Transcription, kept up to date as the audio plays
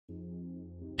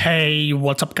Hey,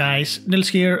 what's up guys, Nils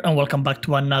here and welcome back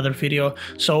to another video.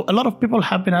 So a lot of people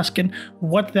have been asking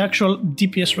what the actual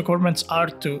DPS requirements are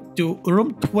to do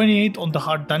room 28 on the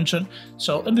hard dungeon.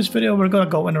 So in this video we're gonna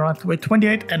go in around way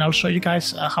 28 and I'll show you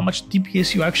guys how much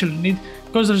DPS you actually need,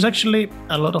 because there's actually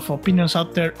a lot of opinions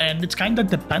out there and it's kind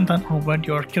of dependent on where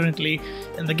you're currently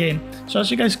in the game. So as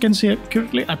you guys can see,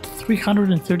 currently at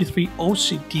 333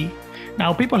 OCD.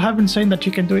 Now, people have been saying that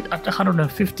you can do it at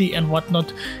 150 and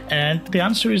whatnot, and the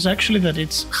answer is actually that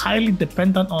it's highly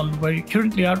dependent on where you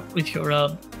currently are with your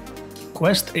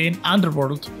quest in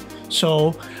Underworld.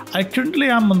 So, I currently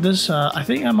am on this, I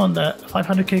think I'm on the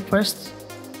 500k quest.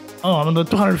 Oh, I'm on the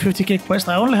 250k quest.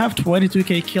 I only have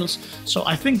 22k kills, so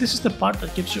I think this is the part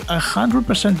that gives you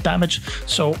 100% damage.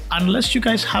 So, unless you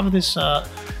guys have this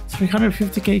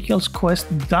 350k kills quest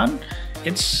done,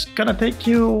 it's gonna take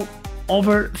you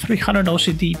over 300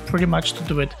 OCD pretty much to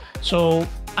do it. So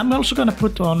I'm also gonna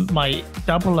put on my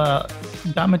double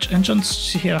damage engines.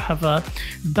 See here, I have a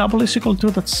double is equal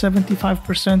to, that's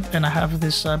 75%, and I have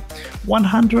this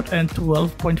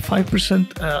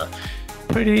 112.5%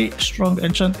 pretty strong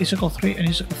engine, is equal 3 and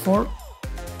is equal 4.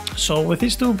 So with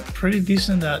these two pretty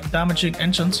decent damaging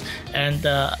engines and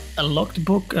a locked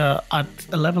book at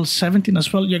level 17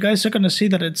 as well, you guys are gonna see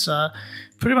that it's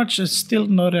pretty much still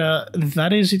not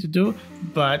that easy to do,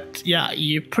 but yeah,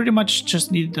 you pretty much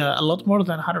just need a lot more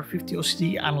than 150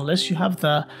 OCD unless you have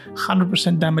the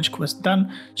 100% damage quest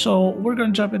done. So we're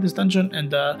gonna jump in this dungeon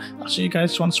and I'll see you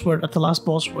guys once we're at the last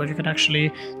boss, where you can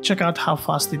actually check out how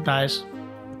fast it dies.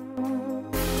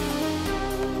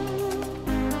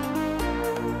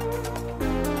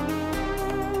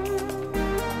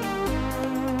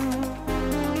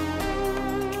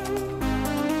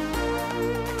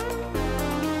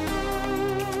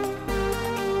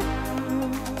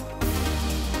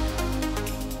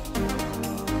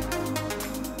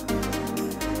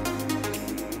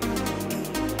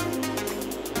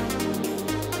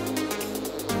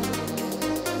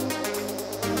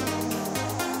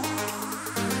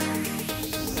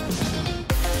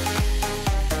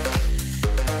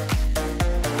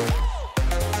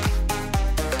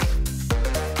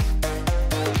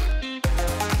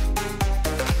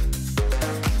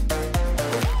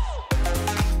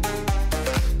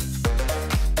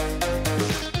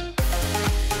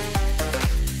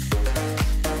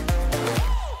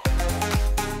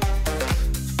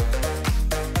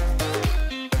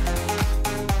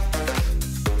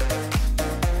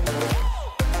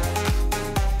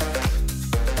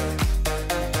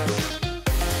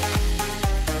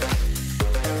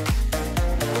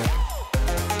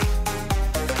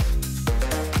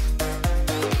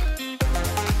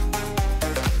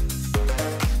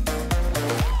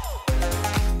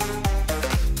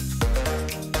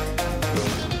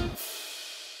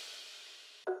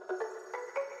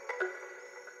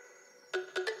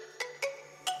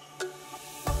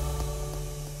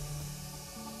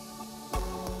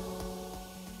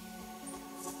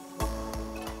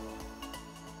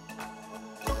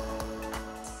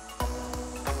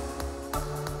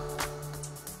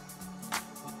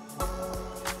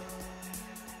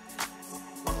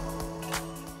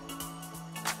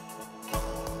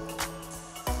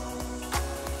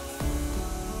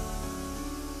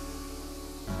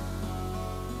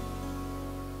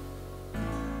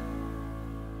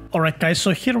 Alright guys,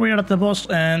 so here we are at the boss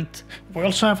and we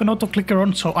also have an auto clicker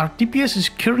on, so our DPS is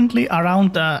currently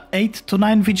around 8 to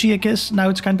 9 VG I guess. Now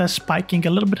it's kind of spiking a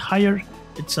little bit higher,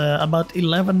 it's about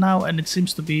 11 now and it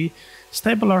seems to be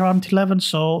stable around 11,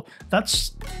 so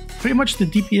that's pretty much the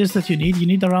DPS that you need. You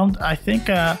need around, I think,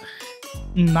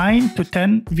 9 to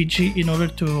 10 VG in order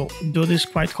to do this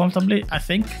quite comfortably, I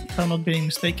think, if I'm not being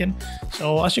mistaken.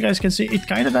 So as you guys can see, it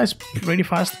kind of dies pretty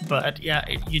fast, but yeah,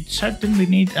 you certainly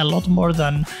need a lot more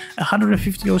than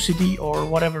 150 OCD or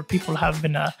whatever people have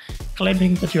been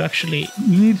claiming that you actually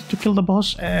need to kill the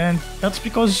boss, and that's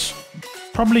because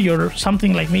probably you're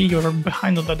something like me, you're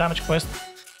behind on the damage quest.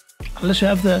 Unless you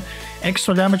have the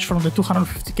extra damage from the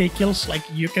 250k kills, like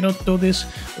you cannot do this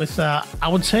with, I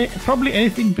would say, probably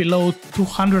anything below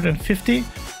 250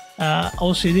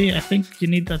 OCD. I think you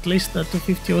need at least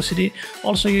 250 OCD.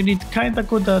 Also, you need kind of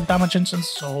good damage engines.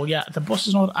 So yeah, the boss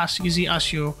is not as easy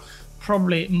as you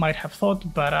probably might have thought,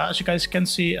 but as you guys can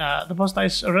see, the boss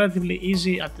dies relatively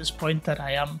easy at this point that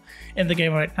I am in the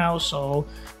game right now. So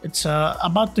it's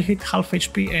about to hit half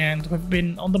HP and we've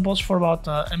been on the boss for about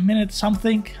a minute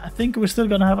something. I think we're still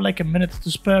gonna have like a minute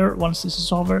to spare once this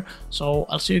is over, so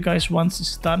I'll see you guys once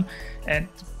this is done. And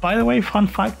by the way, fun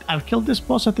fact, I've killed this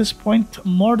boss at this point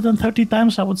more than 30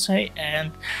 times, I would say,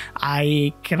 and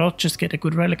I cannot just get a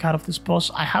good relic out of this boss.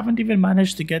 I haven't even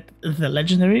managed to get the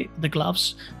legendary, the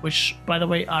gloves, which by the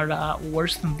way are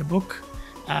worse than the book.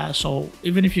 So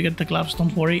even if you get the gloves,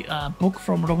 don't worry, book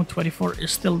from Roman 24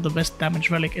 is still the best damage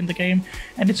relic in the game,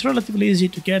 and it's relatively easy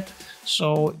to get.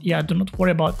 So yeah, do not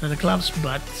worry about the gloves,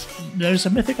 but there's a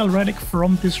mythical relic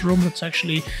from this room that's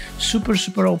actually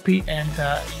super OP, and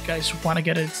you guys want to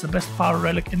get it. It's the best power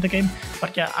relic in the game.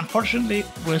 But yeah, unfortunately,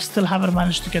 we still haven't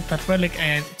managed to get that relic,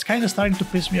 and it's kind of starting to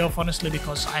piss me off, honestly,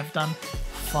 because I've done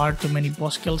far too many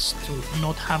boss kills to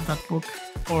not have that book,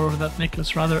 or that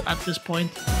necklace rather, at this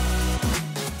point.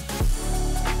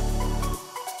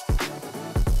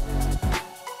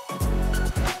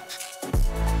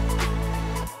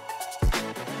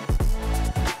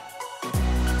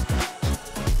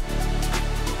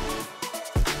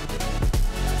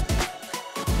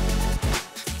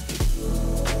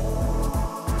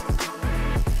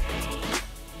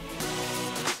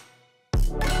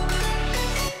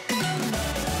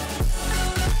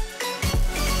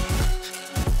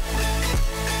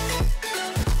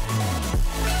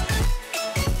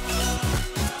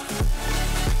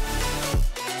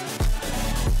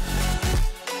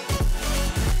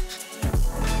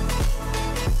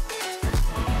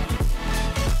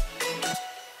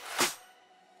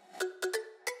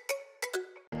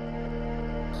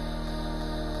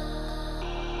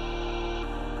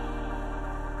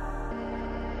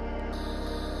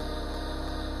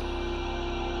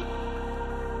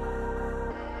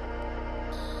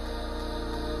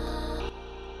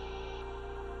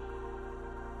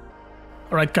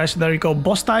 Alright guys, there you go,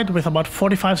 boss died with about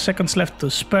 45 seconds left to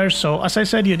spare. So as I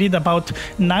said, you need about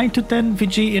 9 to 10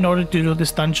 VG in order to do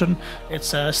this dungeon.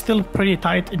 It's still pretty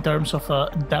tight in terms of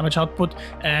damage output,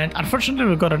 and unfortunately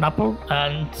we got an apple,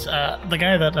 and the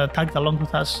guy that tagged along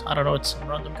with us, I don't know, it's a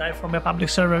random guy from a public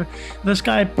server. This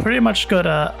guy pretty much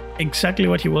got exactly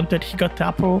what he wanted. He got the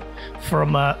apple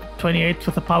from 28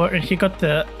 with the power, and he got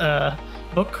the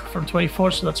book from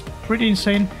 24, so that's pretty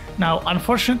insane. Now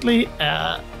unfortunately,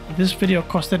 this video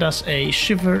costed us a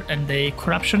shiver and a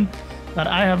corruption that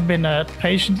I have been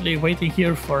patiently waiting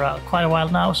here for quite a while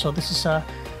now, so this is a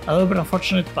little bit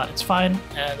unfortunate, but it's fine.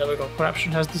 And there we go,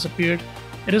 corruption has disappeared.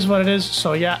 It is what it is.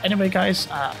 So yeah, anyway guys,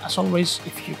 as always,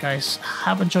 if you guys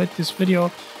have enjoyed this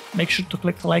video, make sure to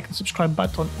click the like and subscribe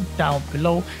button down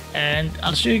below, and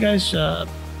I'll see you guys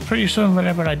pretty soon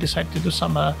whenever I decide to do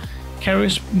some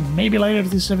carries, maybe later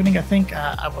this evening. I think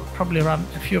I will probably run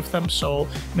a few of them, so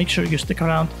make sure you stick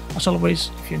around. As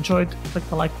always, if you enjoyed, click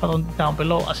the like button down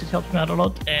below as it helps me out a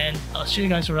lot, and I'll see you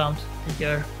guys around. Take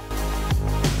care.